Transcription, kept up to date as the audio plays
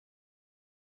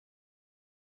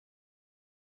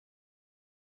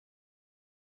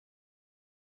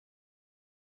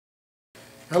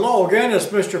Hello again, it's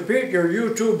Mr. Pete, your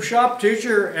YouTube shop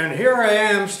teacher, and here I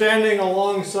am standing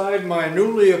alongside my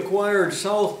newly acquired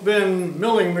South Bend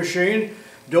milling machine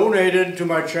donated to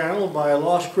my channel by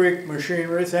Lost Creek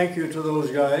Machinery. Thank you to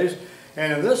those guys.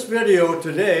 And in this video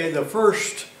today, the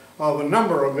first of a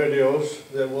number of videos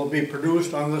that will be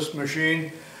produced on this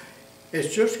machine,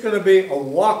 it's just going to be a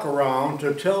walk around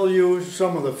to tell you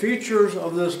some of the features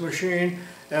of this machine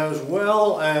as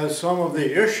well as some of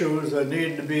the issues that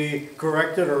need to be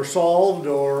corrected or solved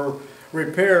or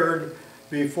repaired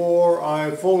before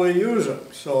I fully use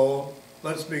it. So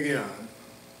let's begin.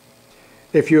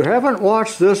 If you haven't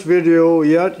watched this video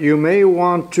yet, you may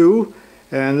want to,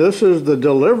 and this is the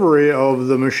delivery of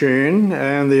the machine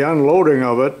and the unloading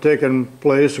of it taking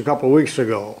place a couple weeks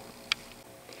ago.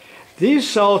 These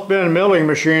South Bend milling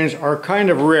machines are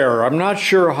kind of rare. I'm not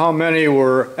sure how many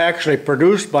were actually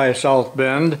produced by South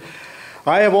Bend.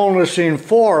 I have only seen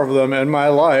 4 of them in my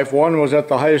life. One was at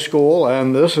the high school,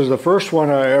 and this is the first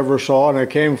one I ever saw, and it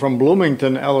came from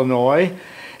Bloomington, Illinois.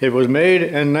 It was made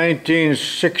in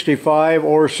 1965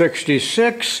 or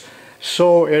 66,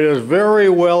 so it is very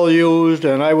well used,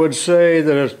 and I would say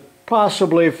that it's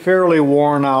possibly fairly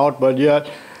worn out, but yet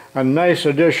a nice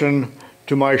addition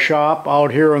to my shop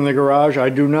out here in the garage. I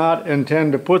do not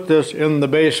intend to put this in the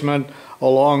basement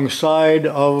alongside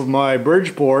of my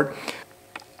Bridgeport.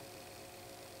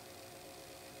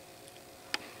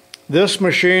 This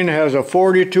machine has a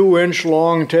 42-inch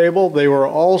long table. They were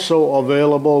also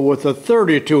available with a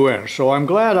 32-inch, so I'm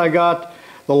glad I got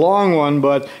the long one,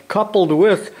 but coupled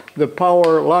with the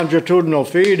power longitudinal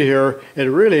feed here, it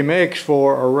really makes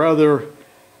for a rather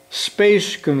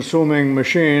space-consuming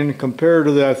machine compared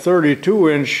to that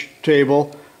 32-inch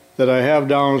table that I have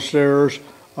downstairs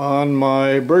on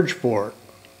my Bridgeport.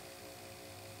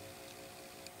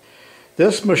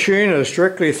 This machine is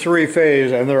strictly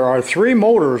 3-phase, and there are 3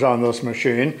 motors on this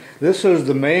machine. This is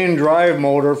the main drive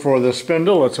motor for the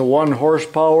spindle. It's a 1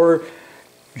 horsepower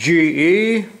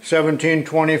GE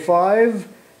 1725,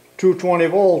 220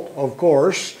 volt, of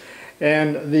course.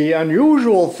 And the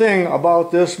unusual thing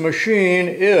about this machine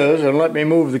is, and let me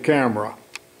move the camera.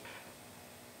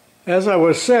 As I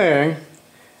was saying,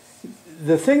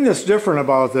 the thing that's different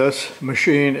about this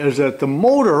machine is that the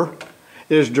motor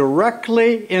is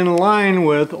directly in line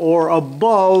with or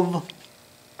above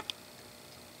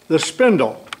the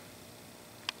spindle.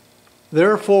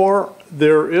 Therefore,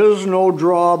 there is no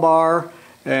drawbar,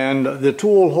 and the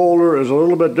tool holder is a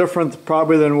little bit different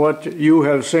probably than what you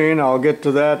have seen. I'll get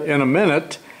to that in a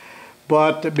minute.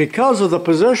 But because of the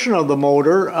position of the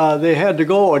motor, they had to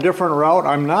go a different route.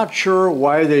 I'm not sure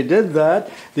why they did that.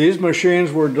 These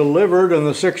machines were delivered in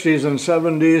the 60s and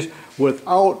 70s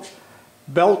without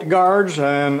belt guards,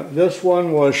 and this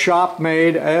one was shop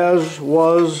made, as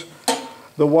was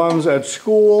the ones at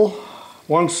school.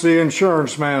 Once the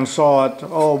insurance man saw it,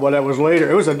 but it was later.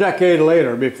 It was a decade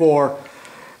later before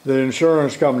the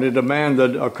insurance company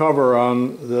demanded a cover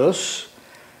on this.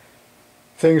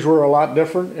 Things were a lot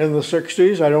different in the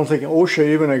 60s. I don't think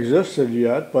OSHA even existed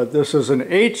yet, but this is an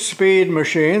 8-speed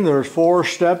machine. There's 4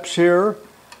 steps here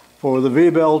for the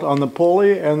V-belt on the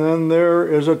pulley, and then there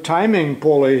is a timing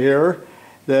pulley here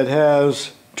that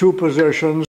has 2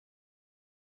 positions.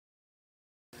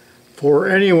 For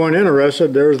anyone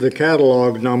interested, there's the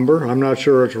catalog number. I'm not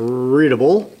sure it's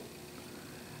readable.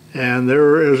 And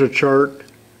there is a chart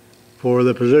for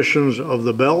the positions of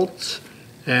the belts,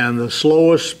 and the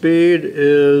slowest speed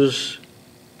is,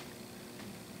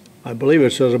 I believe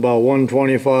it says about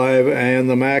 125, and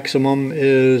the maximum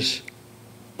is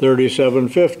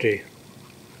 3750,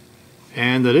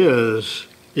 and it is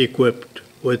equipped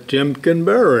with Timken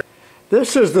bearing.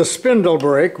 This is the spindle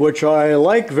brake, which I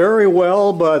like very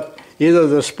well, but either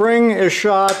the spring is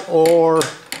shot or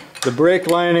the brake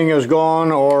lining is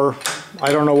gone, or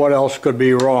I don't know what else could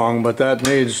be wrong, but that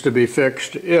needs to be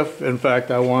fixed if, in fact,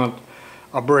 I want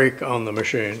a brake on the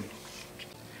machine.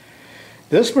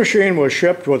 This machine was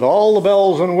shipped with all the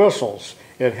bells and whistles.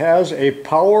 It has a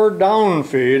power down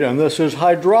feed, and this is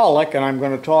hydraulic, and I'm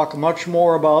going to talk much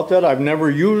more about that. I've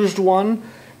never used one,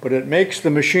 but it makes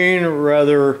the machine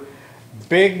rather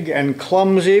big and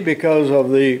clumsy because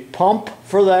of the pump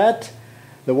for that.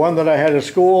 The one that I had at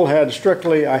school had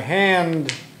strictly a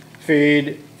hand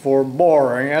feed for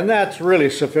boring, and that's really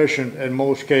sufficient in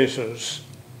most cases.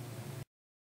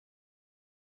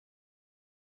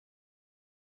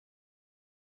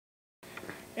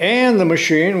 And the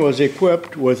machine was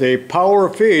equipped with a power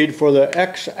feed for the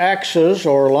x-axis,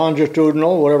 or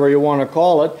longitudinal, whatever you want to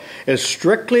call it. It's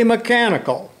strictly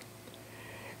mechanical,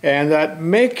 and that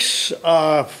makes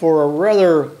for a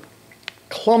rather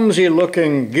clumsy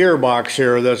looking gearbox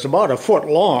here that's about 1 foot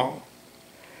long.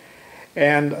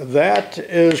 and that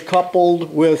is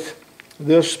coupled with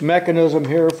this mechanism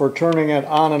here for turning it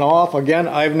on and off. Again,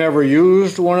 I've never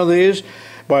used one of these.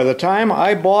 By the time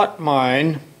I bought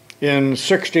mine in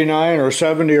 69 or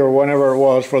 70 or whenever it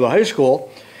was for the high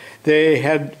school, they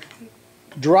had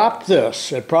dropped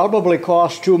this. It probably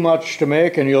cost too much to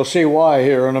make, and you'll see why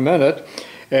here in a minute.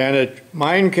 And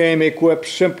mine came equipped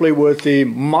simply with the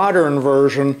modern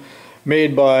version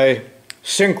made by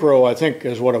Synchro, I think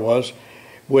is what it was,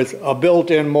 with a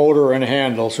built-in motor and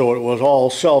handle, so it was all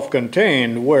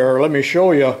self-contained, where, let me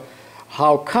show you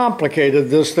how complicated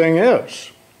this thing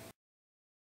is.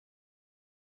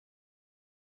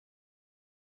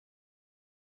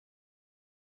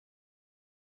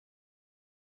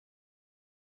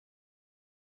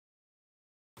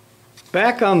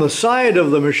 Back on the side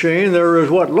of the machine, there is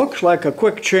what looks like a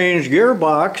quick change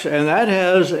gearbox, and that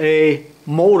has a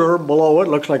motor below it,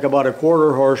 looks like about a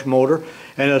 1/4 horse motor,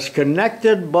 and it's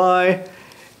connected by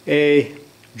a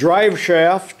drive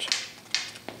shaft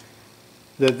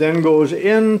that then goes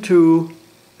into,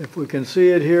 if we can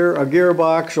see it here, a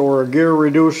gearbox or a gear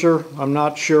reducer, I'm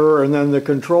not sure, and then the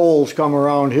controls come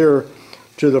around here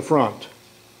to the front.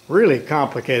 Really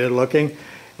complicated looking.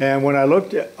 And when I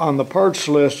looked on the parts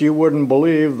list, you wouldn't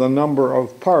believe the number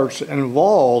of parts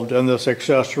involved in this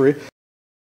accessory.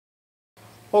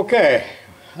 Okay,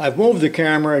 I've moved the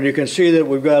camera and you can see that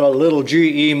we've got a little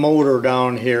GE motor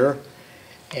down here,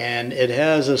 and it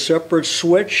has a separate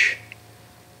switch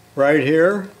right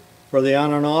here for the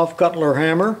on and off Cutler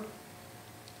hammer.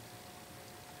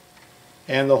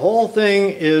 And the whole thing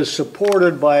is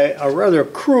supported by a rather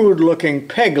crude looking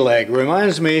peg leg.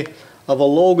 Reminds me of a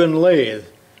Logan lathe.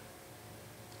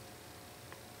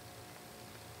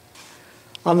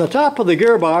 On the top of the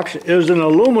gearbox is an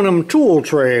aluminum tool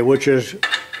tray, which is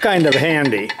kind of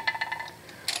handy.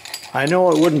 I know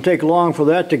it wouldn't take long for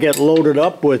that to get loaded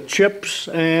up with chips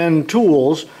and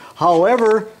tools.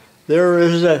 However, there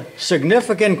is a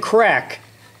significant crack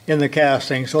in the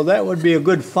casting, so that would be a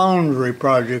good foundry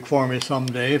project for me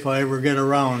someday if I ever get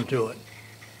around to it.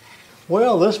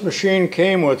 Well, this machine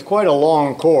came with quite a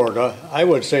long cord. I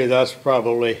would say that's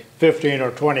probably 15 or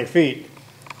 20 feet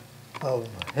of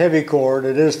heavy cord.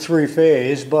 It is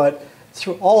 3-phase, but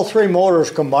all 3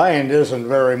 motors combined isn't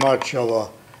very much of a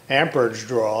amperage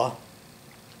draw.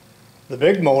 The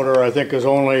big motor, I think, is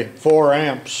only 4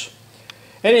 amps.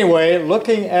 Anyway,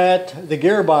 looking at the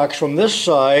gearbox from this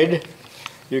side,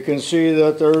 you can see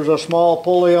that there's a small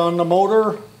pulley on the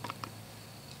motor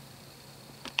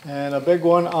and a big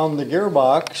one on the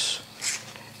gearbox.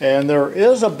 And there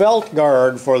is a belt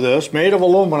guard for this, made of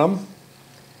aluminum.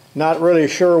 Not really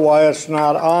sure why it's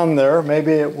not on there.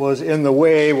 Maybe it was in the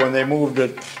way when they moved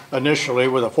it initially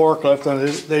with a forklift and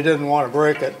they didn't want to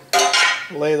break it.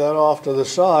 Lay that off to the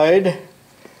side.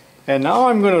 And now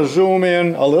I'm going to zoom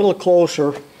in a little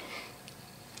closer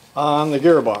on the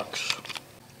gearbox.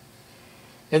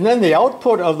 And then the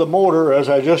output of the motor, as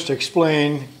I just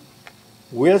explained,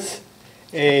 with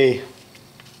a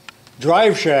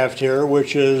drive shaft here,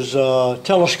 which is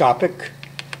telescopic,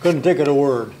 couldn't think of the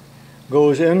word,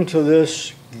 goes into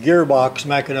this gearbox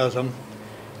mechanism,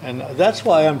 and that's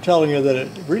why I'm telling you that it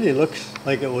really looks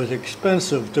like it was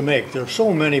expensive to make. There's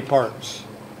so many parts.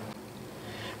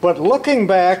 But looking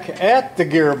back at the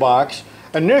gearbox,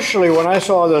 initially when I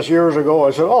saw this years ago,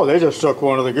 I said, oh, they just took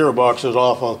one of the gearboxes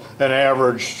off of an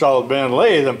average South Bend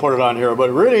lathe and put it on here, but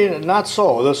really not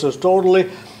so. This is totally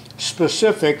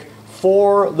specific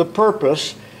for the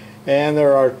purpose, and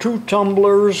there are 2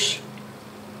 tumblers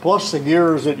plus the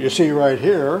gears that you see right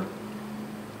here.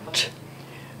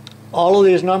 All of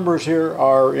these numbers here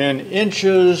are in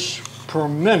inches per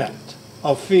minute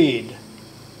of feed.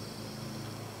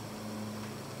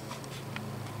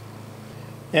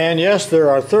 And yes,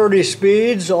 there are 30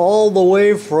 speeds all the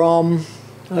way from,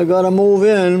 I gotta move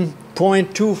in,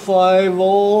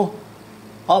 0.250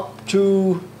 up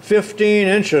to 15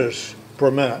 inches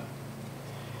per minute.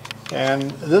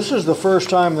 And this is the first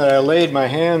time that I laid my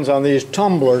hands on these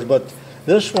tumblers, but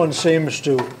this one seems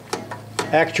to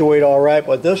actuate all right,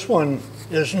 but this one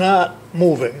is not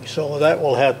moving, so that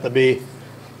will have to be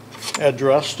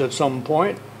addressed at some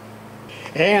point.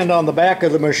 And on the back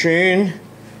of the machine,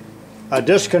 a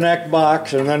disconnect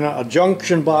box and then a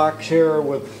junction box here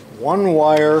with 1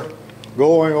 wire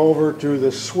going over to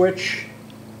the switch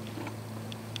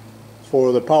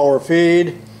for the power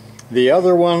feed, the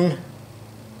other one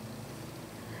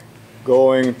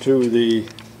going to the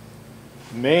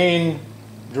main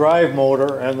drive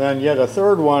motor, and then yet a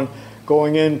 3rd one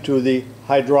going into the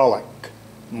hydraulic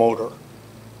motor.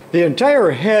 The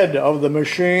entire head of the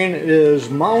machine is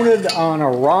mounted on a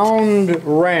round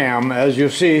ram, as you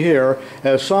see here,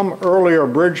 as some earlier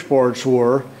Bridgeports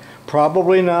were.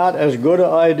 Probably not as good an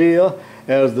idea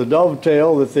as the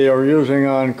dovetail that they are using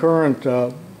on current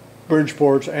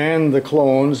Bridgeports and the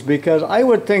clones, because I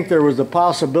would think there was the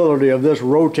possibility of this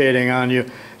rotating on you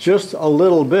just a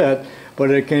little bit, but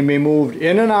it can be moved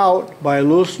in and out by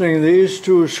loosening these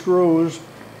two screws,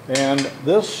 and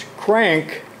this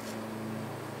crank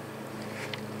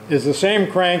is the same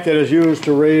crank that is used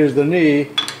to raise the knee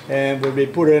and would be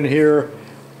put in here,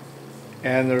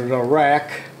 and there's a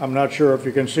rack. I'm not sure if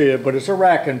you can see it, but it's a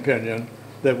rack and pinion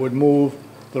that would move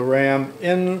the ram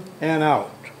in and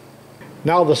out.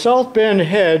 Now the south bend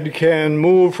head can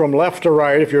move from left to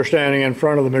right if you're standing in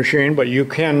front of the machine, but you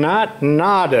cannot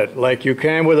nod it like you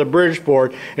can with a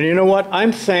Bridgeport. And you know what?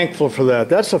 I'm thankful for that.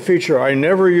 That's a feature I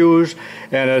never use,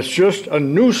 and it's just a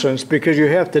nuisance because you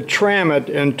have to tram it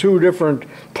in two different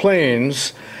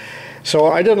planes. So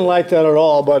I didn't like that at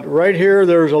all, but right here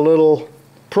there's a little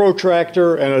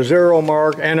protractor and a zero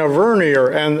mark and a vernier,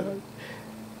 and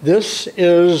this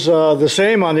is the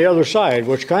same on the other side,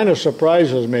 which kind of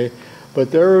surprises me.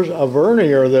 But there's a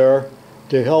vernier there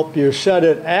to help you set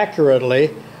it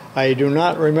accurately. I do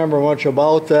not remember much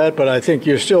about that, but I think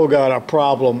you still got a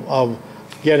problem of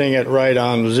getting it right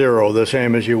on zero, the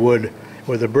same as you would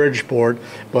with a Bridgeport.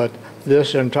 But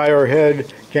this entire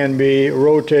head can be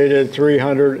rotated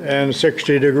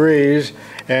 360 degrees.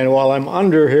 And while I'm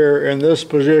under here in this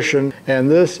position, and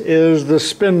this is the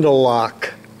spindle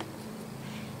lock.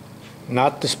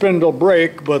 Not the spindle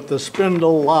brake, but the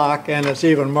spindle lock, and it's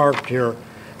even marked here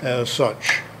as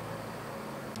such.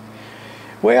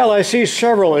 Well, I see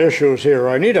several issues here.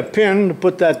 I need a pin to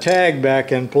put that tag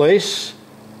back in place.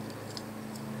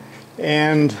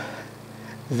 And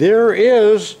there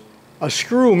is a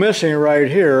screw missing right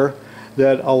here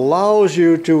that allows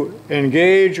you to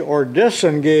engage or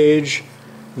disengage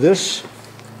this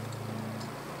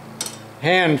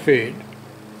hand feed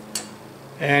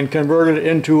and convert it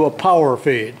into a power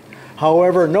feed.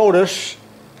 However, notice,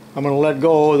 I'm going to let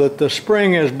go, that the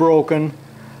spring is broken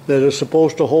that is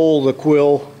supposed to hold the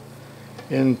quill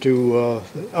into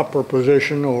the upper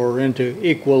position or into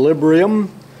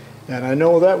equilibrium, and I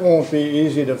know that won't be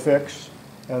easy to fix.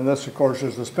 And this, of course,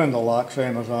 is the spindle lock,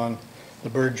 same as on the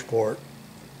Bridgeport.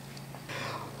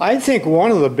 I think one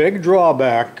of the big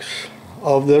drawbacks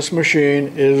of this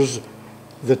machine is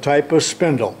the type of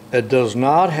spindle. It does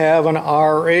not have an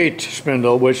R8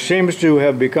 spindle, which seems to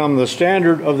have become the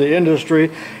standard of the industry,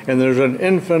 and there's an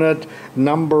infinite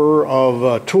number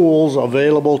of tools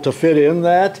available to fit in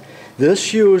that.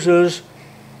 This uses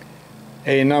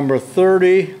a number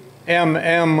 30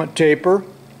 mm taper,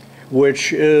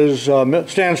 which is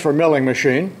stands for milling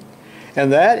machine,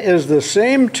 and that is the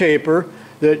same taper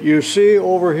that you see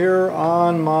over here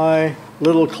on my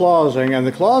little closing, and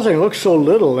the closing looks so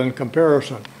little in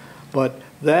comparison, but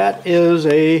that is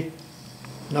a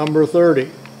number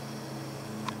 30.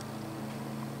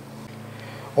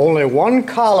 Only one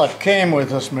collet came with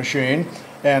this machine,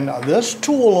 and this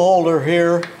tool holder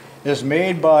here is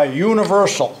made by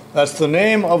Universal. That's the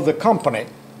name of the company,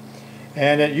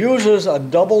 and it uses a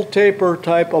double taper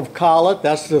type of collet.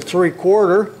 That's the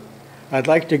 3/4. I'd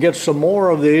like to get some more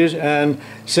of these, and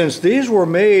since these were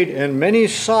made in many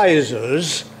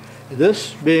sizes,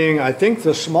 this being, I think,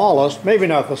 the smallest, maybe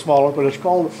not the smallest, but it's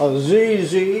called a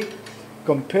ZZ,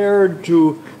 compared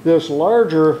to this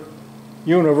larger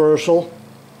Universal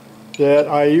that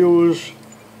I use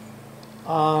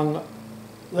on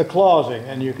the closing,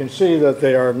 and you can see that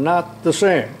they are not the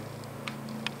same.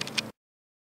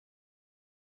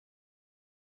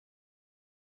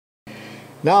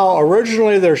 Now,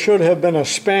 originally there should have been a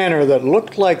spanner that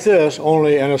looked like this,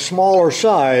 only in a smaller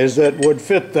size, that would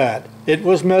fit that. It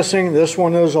was missing. This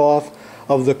one is off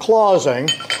of the closing.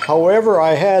 However,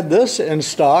 I had this in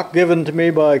stock, given to me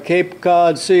by Cape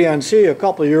Cod CNC a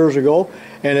couple of years ago,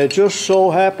 and it just so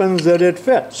happens that it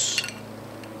fits.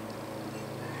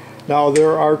 Now,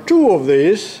 there are two of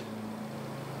these.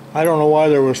 I don't know why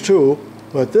there was two,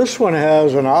 but this one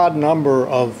has an odd number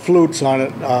of flutes on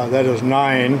it, that is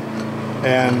 9.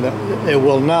 And it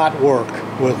will not work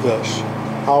with this.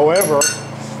 However,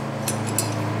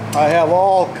 I have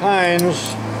all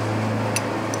kinds.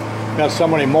 Got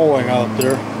somebody mowing out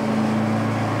there,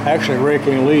 actually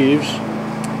raking leaves.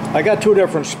 I got two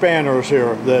different spanners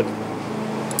here that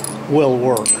will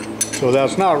work, so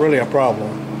that's not really a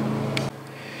problem.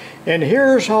 And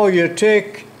here's how you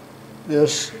take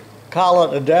this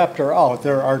collet adapter out.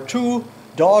 There are two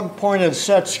dog-pointed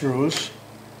set screws.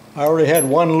 I already had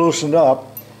one loosened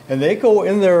up, and they go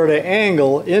in there at an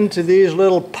angle into these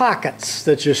little pockets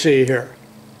that you see here.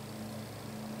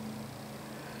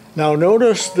 Now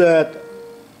notice that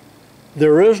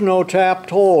there is no tapped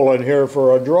hole in here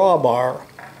for a drawbar.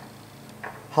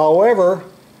 However,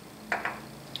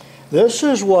 this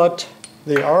is what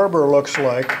the arbor looks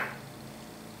like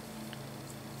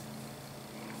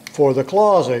for the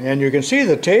closing, and you can see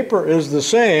the taper is the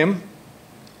same.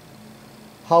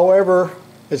 However,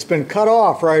 it's been cut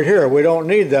off right here. We don't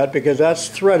need that because that's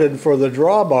threaded for the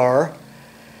drawbar,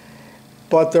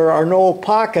 but there are no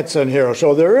pockets in here.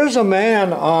 So there is a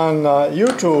man on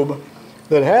YouTube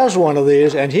that has one of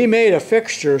these, and he made a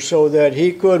fixture so that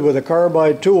he could, with a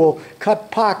carbide tool,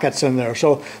 cut pockets in there.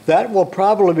 So that will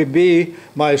probably be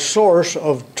my source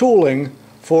of tooling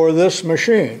for this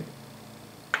machine.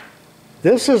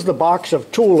 This is the box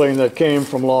of tooling that came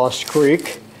from Lost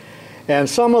Creek, and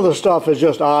some of the stuff is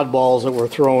just oddballs that were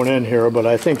thrown in here, but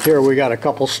I think here we got a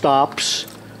couple stops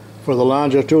for the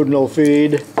longitudinal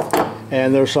feed,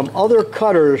 and there's some other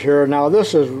cutters here. Now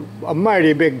this is a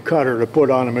mighty big cutter to put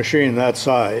on a machine that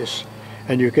size,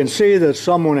 and you can see that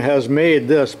someone has made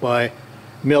this by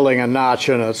milling a notch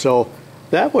in it, so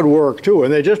that would work too.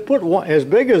 And they just put one, as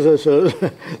big as this is,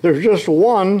 there's just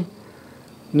one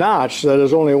notch that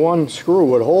is only one screw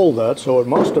would hold that, so it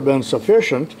must have been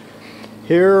sufficient.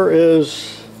 Here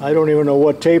is, I don't even know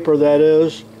what taper that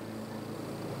is,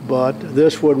 but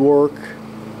this would work.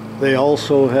 They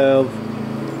also have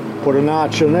put a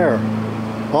notch in there.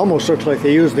 Almost looks like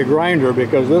they used the grinder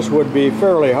because this would be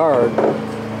fairly hard.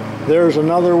 There's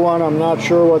another one, I'm not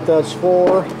sure what that's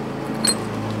for.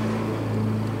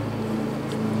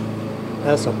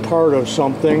 That's a part of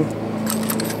something.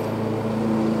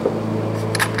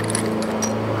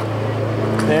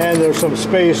 And there's some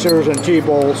spacers and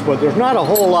T-bolts, but there's not a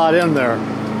whole lot in there.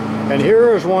 And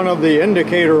here is one of the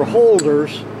indicator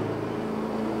holders,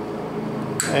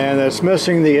 and it's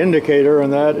missing the indicator,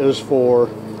 and that is for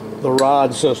the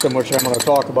rod system, which I'm going to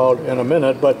talk about in a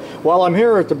minute. But while I'm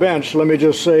here at the bench, let me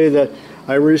just say that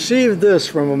I received this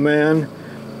from a man,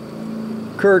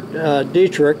 Kurt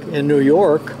Dietrich in New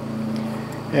York,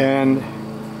 and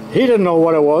he didn't know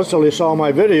what it was till he saw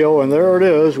my video, and there it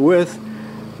is with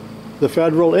the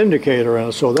federal indicator in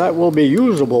it. So that will be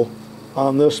usable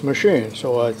on this machine.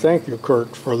 So I thank you,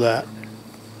 Kurt, for that.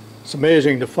 It's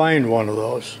amazing to find one of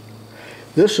those.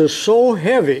 This is so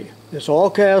heavy. It's all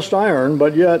cast iron,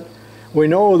 but yet we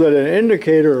know that an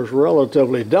indicator is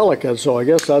relatively delicate, so I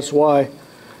guess that's why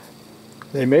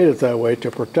they made it that way, to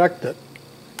protect it.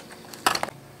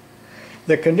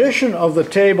 The condition of the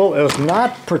table is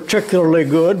not particularly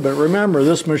good, but remember,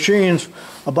 this machine's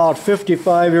about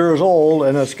 55 years old,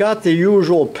 and it's got the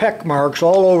usual peck marks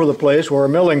all over the place where a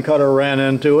milling cutter ran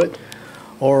into it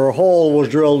or a hole was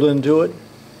drilled into it,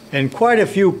 in quite a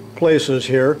few places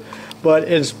here, but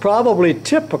it's probably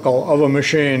typical of a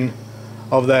machine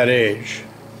of that age.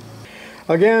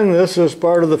 Again, this is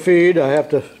part of the feed. I have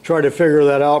to try to figure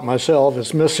that out myself.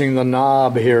 It's missing the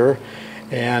knob here,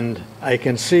 and I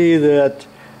can see that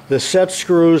the set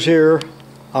screws here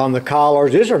on the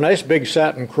collars, these are nice big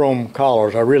satin chrome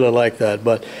collars, I really like that,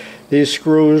 but these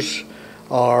screws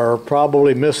are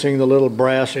probably missing the little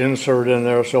brass insert in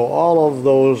there, so all of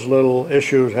those little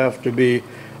issues have to be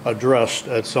addressed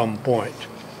at some point.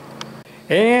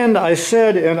 And I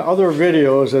said in other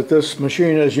videos that this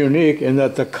machine is unique in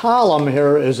that the column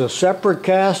here is a separate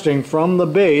casting from the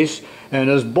base and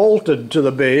is bolted to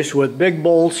the base with big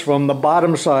bolts from the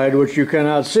bottom side, which you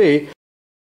cannot see.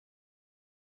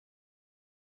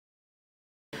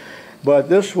 But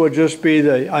this would just be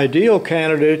the ideal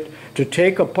candidate to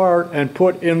take apart and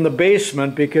put in the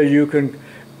basement, because you can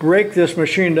break this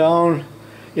machine down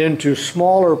into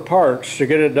smaller parts to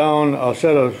get it down a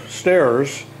set of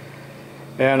stairs.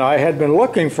 And I had been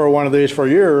looking for one of these for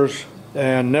years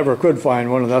and never could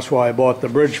find one, and that's why I bought the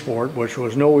Bridgeport, which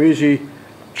was no easy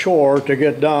chore to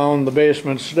get down the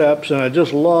basement steps. And I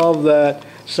just love that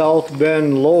South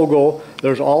Bend logo.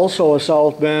 There's also a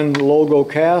South Bend logo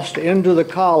cast into the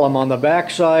column on the back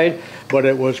side, but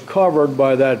it was covered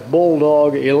by that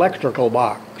Bulldog electrical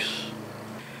box.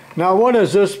 Now, what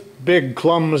is this big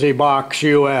clumsy box,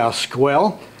 you ask?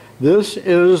 Well, this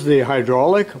is the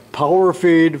hydraulic power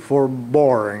feed for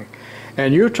boring.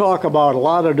 And you talk about a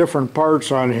lot of different parts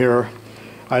on here.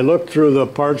 I looked through the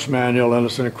parts manual and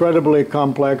it's incredibly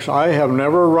complex. I have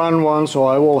never run one, so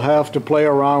I will have to play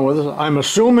around with it. I'm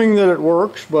assuming that it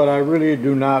works, but I really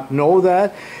do not know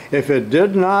that. If it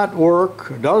did not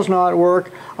work, does not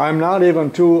work, I'm not even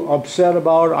too upset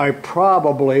about it. I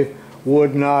probably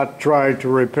would not try to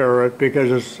repair it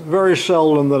because it's very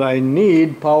seldom that I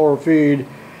need power feed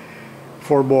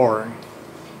for boring.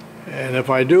 And if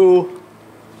I do,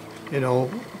 you know,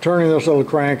 turning this little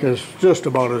crank is just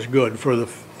about as good for the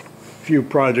few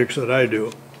projects that I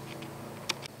do.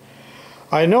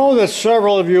 I know that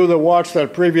several of you that watched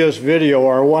that previous video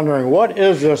are wondering, what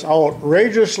is this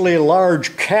outrageously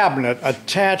large cabinet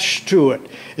attached to it?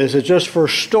 Is it just for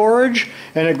storage?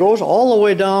 And it goes all the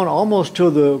way down almost to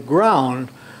the ground.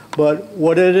 But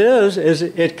what it is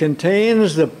it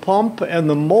contains the pump and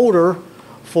the motor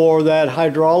for that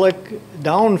hydraulic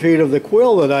downfeed of the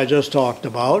quill that I just talked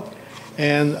about.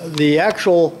 And the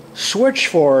actual switch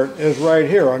for it is right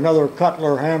here, another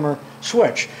Cutler hammer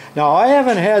switch. Now, I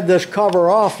haven't had this cover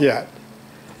off yet,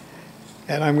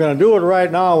 and I'm going to do it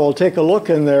right now. We'll take a look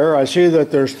in there. I see that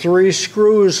there's 3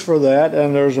 screws for that,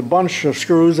 and there's a bunch of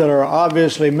screws that are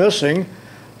obviously missing.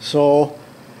 So,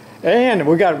 and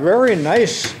we got very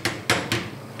nice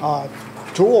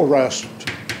tool rest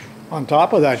on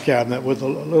top of that cabinet with a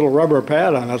little rubber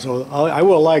pad on it. So I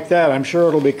will like that. I'm sure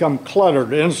it'll become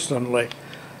cluttered instantly.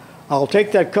 I'll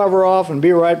take that cover off and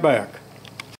be right back.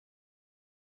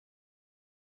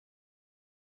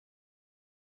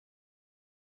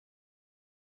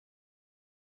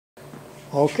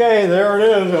 Okay, there it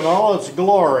is in all its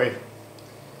glory.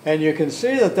 And you can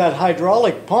see that that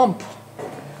hydraulic pump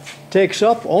takes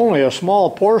up only a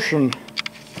small portion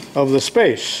of the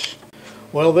space.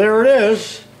 Well, there it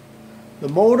is, the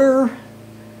motor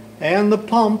and the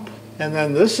pump, and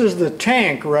then this is the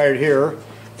tank right here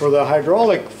for the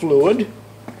hydraulic fluid.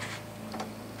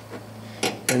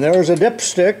 And there's a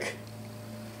dipstick,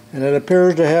 and it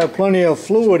appears to have plenty of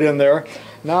fluid in there.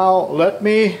 Now, let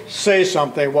me say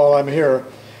something while I'm here.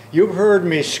 You've heard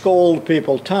me scold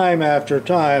people time after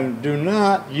time, do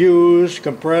not use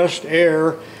compressed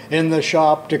air in the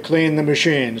shop to clean the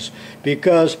machines,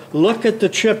 because look at the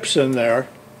chips in there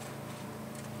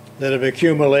that have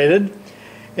accumulated,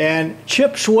 and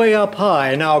chips way up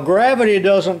high. Now, gravity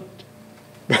doesn't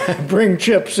bring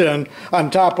chips in on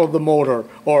top of the motor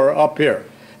or up here.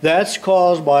 That's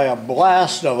caused by a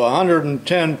blast of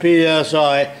 110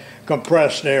 psi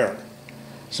compressed air.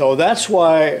 So that's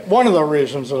why, one of the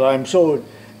reasons that I'm so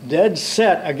dead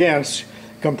set against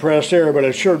compressed air, but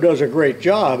it sure does a great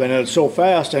job, and it's so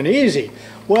fast and easy.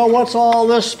 Well, what's all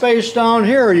this space down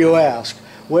here, you ask?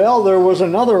 Well, there was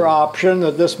another option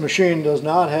that this machine does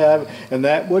not have, and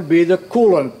that would be the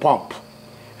coolant pump.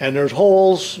 And there's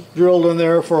holes drilled in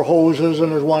there for hoses,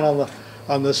 and there's one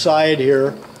on the side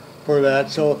here for that.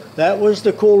 So that was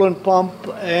the coolant pump,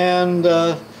 and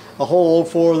a hole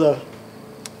for the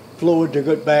fluid to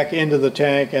get back into the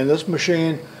tank, and this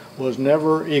machine was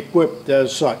never equipped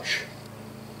as such.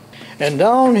 And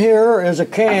down here is a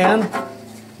can.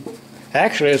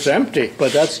 Actually, it's empty,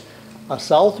 but that's a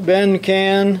South Bend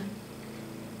can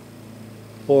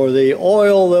for the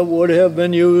oil that would have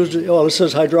been used. Oh, this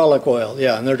is hydraulic oil,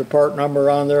 yeah, and there's a part number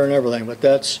on there and everything, but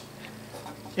that's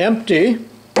empty.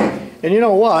 And you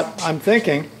know what? I'm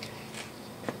thinking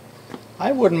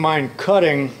I wouldn't mind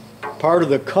cutting part of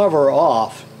the cover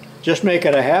off. Just make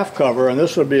it a half cover, and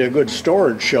this would be a good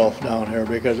storage shelf down here,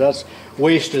 because that's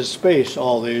wasted space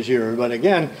all these years. But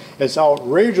again, it's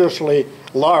outrageously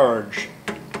large,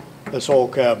 this whole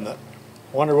cabinet.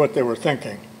 Wonder what they were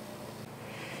thinking.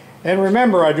 And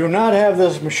remember, I do not have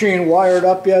this machine wired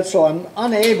up yet, so I'm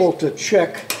unable to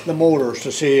check the motors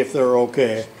to see if they're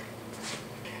okay.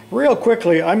 Real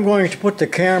quickly, I'm going to put the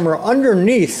camera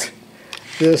underneath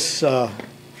this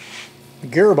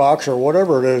gearbox or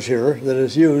whatever it is here that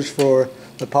is used for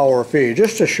the power feed,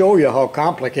 just to show you how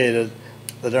complicated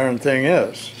the darn thing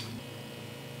is.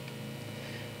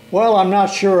 Well, I'm not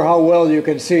sure how well you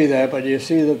can see that, but you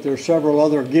see that there's several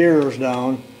other gears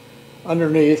down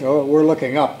underneath. Oh, we're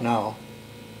looking up now.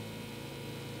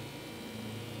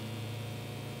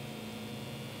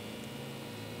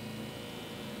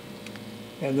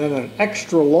 And then an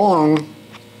extra long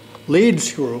lead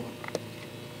screw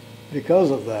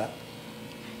because of that.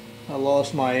 I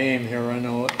lost my aim here, I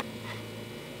know it.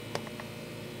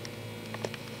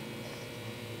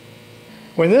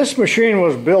 When this machine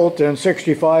was built in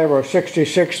 65 or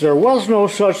 66, there was no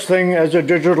such thing as a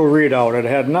digital readout. It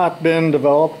had not been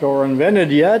developed or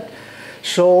invented yet.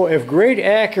 So if great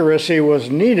accuracy was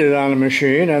needed on a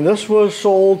machine, and this was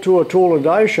sold to a tool and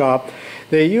die shop,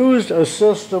 they used a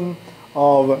system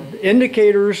of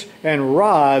indicators and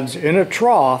rods in a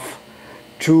trough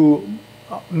to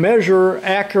measure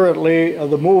accurately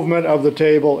the movement of the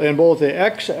table in both the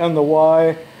X and the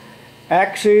Y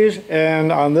axes.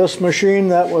 And on this machine,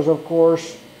 that was of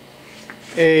course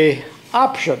an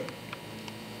option.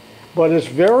 But it's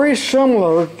very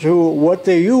similar to what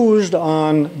they used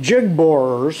on jig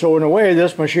borers. So in a way,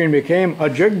 this machine became a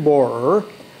jig borer.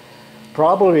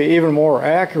 probably even more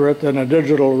accurate than a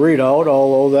digital readout,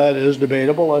 although that is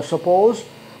debatable, I suppose.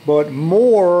 But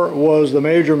Moore was the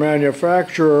major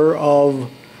manufacturer of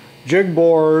jig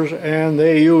bores, and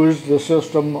they used the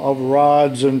system of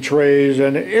rods and trays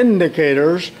and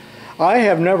indicators. I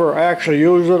have never actually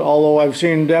used it, although I've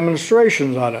seen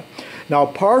demonstrations on it. Now,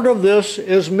 part of this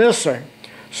is missing,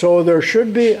 so there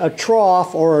should be a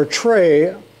trough or a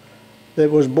tray that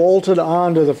was bolted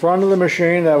onto the front of the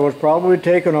machine that was probably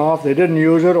taken off. They didn't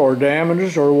use it or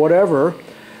damaged or whatever,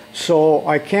 so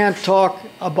I can't talk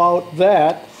about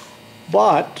that.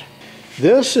 But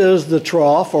this is the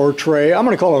trough or tray. I'm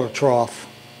going to call it a trough.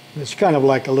 It's kind of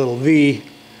like a little V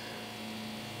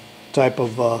type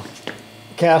of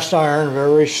cast iron,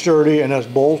 very sturdy, and it's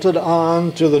bolted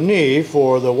on to the knee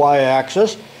for the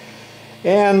y-axis.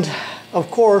 And of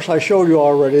course, I showed you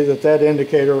already that that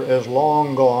indicator is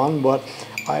long gone, but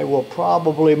I will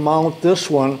probably mount this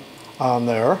one on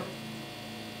there.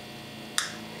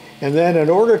 And then in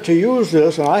order to use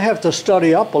this, and I have to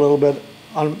study up a little bit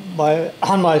on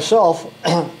myself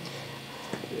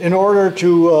in order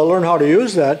to learn how to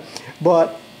use that,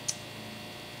 but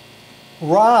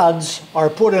rods are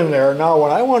put in there. Now,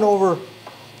 when I went over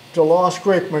to Lost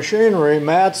Creek Machinery,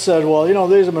 Matt said, well, you know,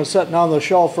 these have been sitting on the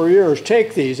shelf for years,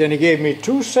 take these. And he gave me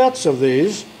 2 sets of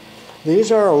these.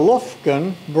 These are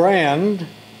Lufkin brand,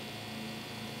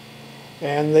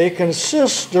 and they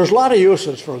consist, there's a lot of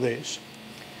uses for these.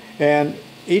 And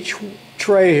each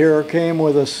tray here came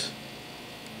with a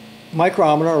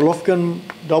micrometer, a Lufkin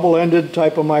double-ended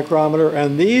type of micrometer,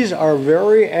 and these are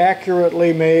very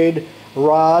accurately made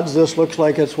rods. This looks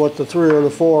like it's what, the 3 or the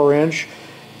 4 inch,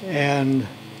 and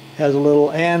has a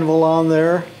little anvil on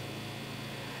there,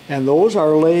 and those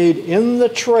are laid in the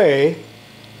tray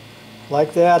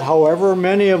like that, however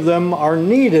many of them are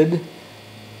needed,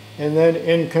 and then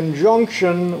in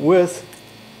conjunction with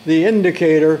the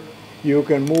indicator you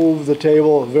can move the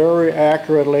table very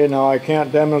accurately. Now, I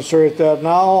can't demonstrate that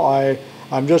now.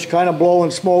 I'm just kind of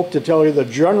blowing smoke to tell you the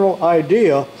general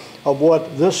idea of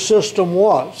what this system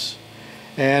was,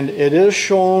 and it is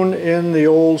shown in the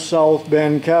old South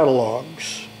Bend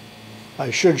catalogs. I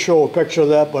should show a picture of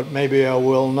that, but maybe I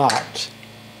will not.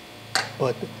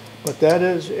 But that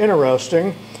is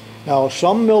interesting. Now,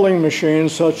 some milling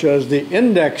machines, such as the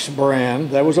Index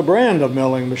brand, that was a brand of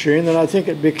milling machine, then I think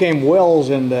it became Wells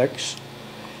Index.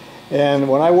 And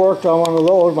when I worked on one of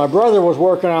those, my brother was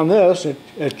working on this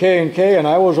at K&K, and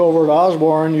I was over at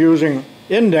Osborne using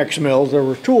Index mills. There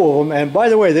were 2 of them, and by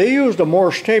the way, they used a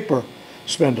Morse taper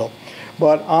spindle.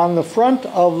 But on the front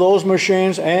of those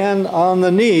machines and on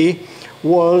the knee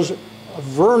was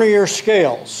vernier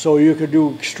scales, so you could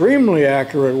do extremely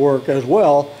accurate work as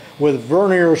well with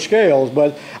vernier scales.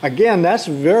 But again, that's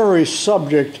very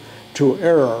subject to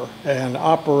error and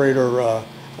operator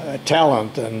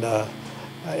talent and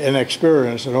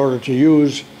inexperience in order to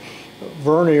use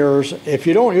verniers. If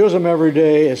you don't use them every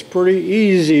day, it's pretty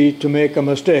easy to make a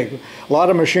mistake. A lot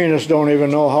of machinists don't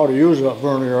even know how to use a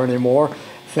vernier anymore.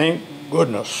 Thank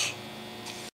goodness.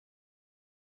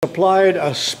 Applied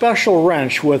a special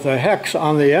wrench with a hex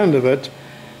on the end of it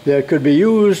that could be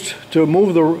used to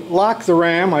lock the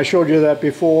ram, I showed you that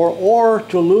before, or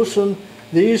to loosen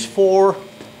these 4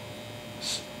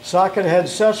 socket head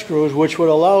set screws, which would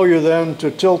allow you then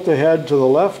to tilt the head to the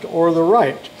left or the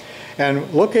right.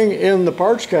 And looking in the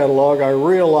parts catalog, I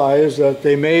realized that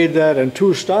they made that in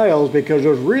 2 styles because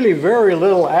there's really very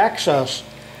little access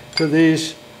to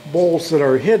these bolts that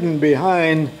are hidden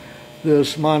behind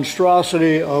this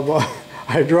monstrosity of a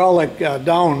hydraulic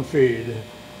down feed.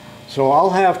 So I'll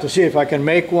have to see if I can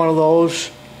make one of those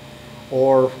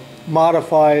or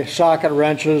modify socket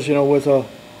wrenches, you know, with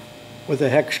a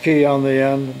hex key on the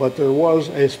end. But there was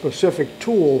a specific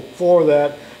tool for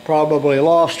that, probably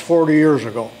lost 40 years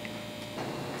ago.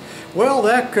 Well,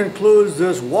 that concludes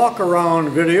this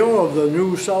walk-around video of the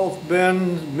new South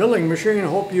Bend milling machine.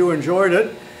 Hope you enjoyed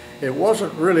it. It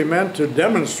wasn't really meant to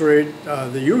demonstrate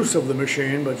the use of the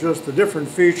machine, but just the different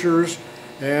features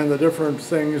and the different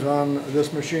things on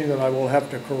this machine that I will have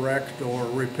to correct or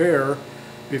repair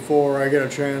before I get a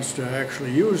chance to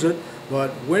actually use it.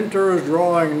 But winter is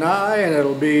drawing nigh, and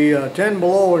it'll be 10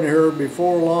 below in here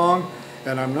before long,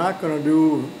 and I'm not going to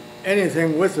do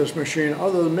anything with this machine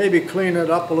other than maybe clean it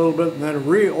up a little bit and then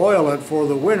re-oil it for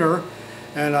the winter.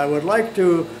 And I would like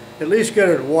to at least get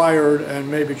it wired and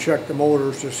maybe check the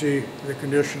motors to see the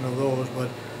condition of those. But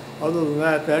other than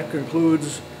that, that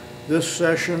concludes this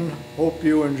session. Hope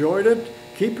you enjoyed it.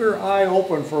 Keep your eye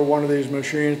open for one of these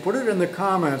machines. Put it in the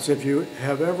comments if you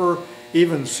have ever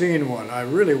even seen one. I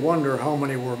really wonder how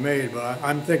many were made, but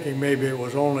I'm thinking maybe it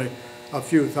was only a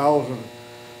few thousand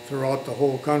throughout the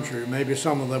whole country. Maybe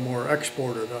some of them were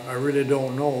exported. I really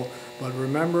don't know. But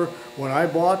remember, when I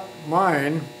bought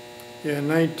mine in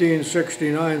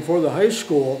 1969 for the high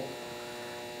school,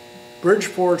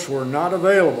 Bridgeports were not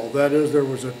available. That is, there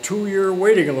was a 2-year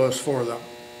waiting list for them.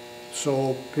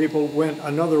 So people went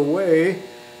another way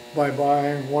by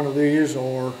buying one of these,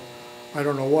 or I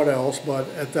don't know what else, but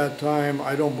at that time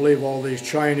I don't believe all these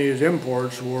Chinese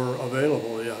imports were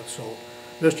available yet. So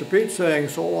Mr. Pete's saying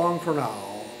so long for now.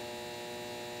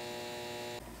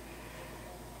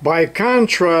 By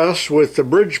contrast with the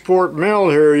Bridgeport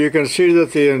mill here, you can see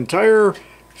that the entire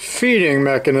feeding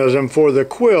mechanism for the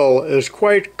quill is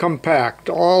quite compact,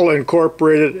 all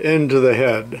incorporated into the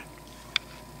head.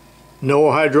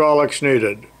 No hydraulics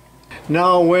needed.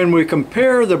 Now when we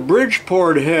compare the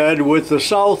Bridgeport head with the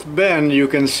South Bend, you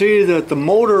can see that the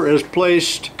motor is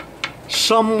placed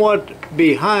somewhat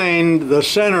behind the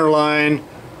center line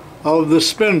of the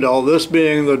spindle, this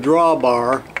being the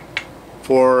drawbar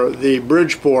for the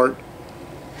Bridgeport,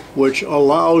 which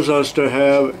allows us to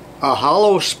have a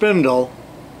hollow spindle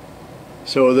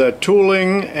so that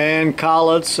tooling and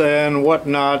collets and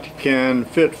whatnot can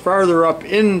fit farther up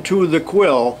into the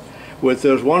quill with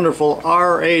this wonderful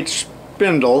R8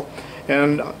 spindle.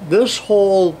 And this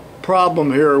whole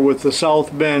problem here with the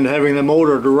South Bend having the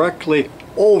motor directly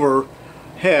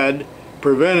overhead,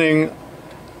 preventing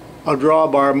a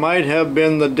drawbar, might have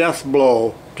been the death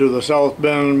blow to the South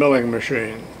Bend milling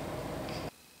machine.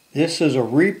 This is a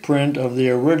reprint of the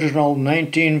original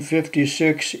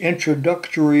 1956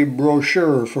 introductory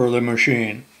brochure for the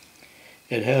machine.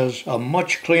 It has a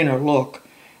much cleaner look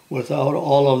without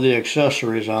all of the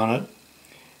accessories on it.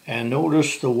 And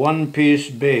notice the one-piece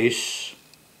base,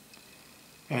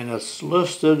 and it's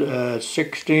listed at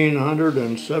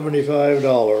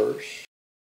 $1,675.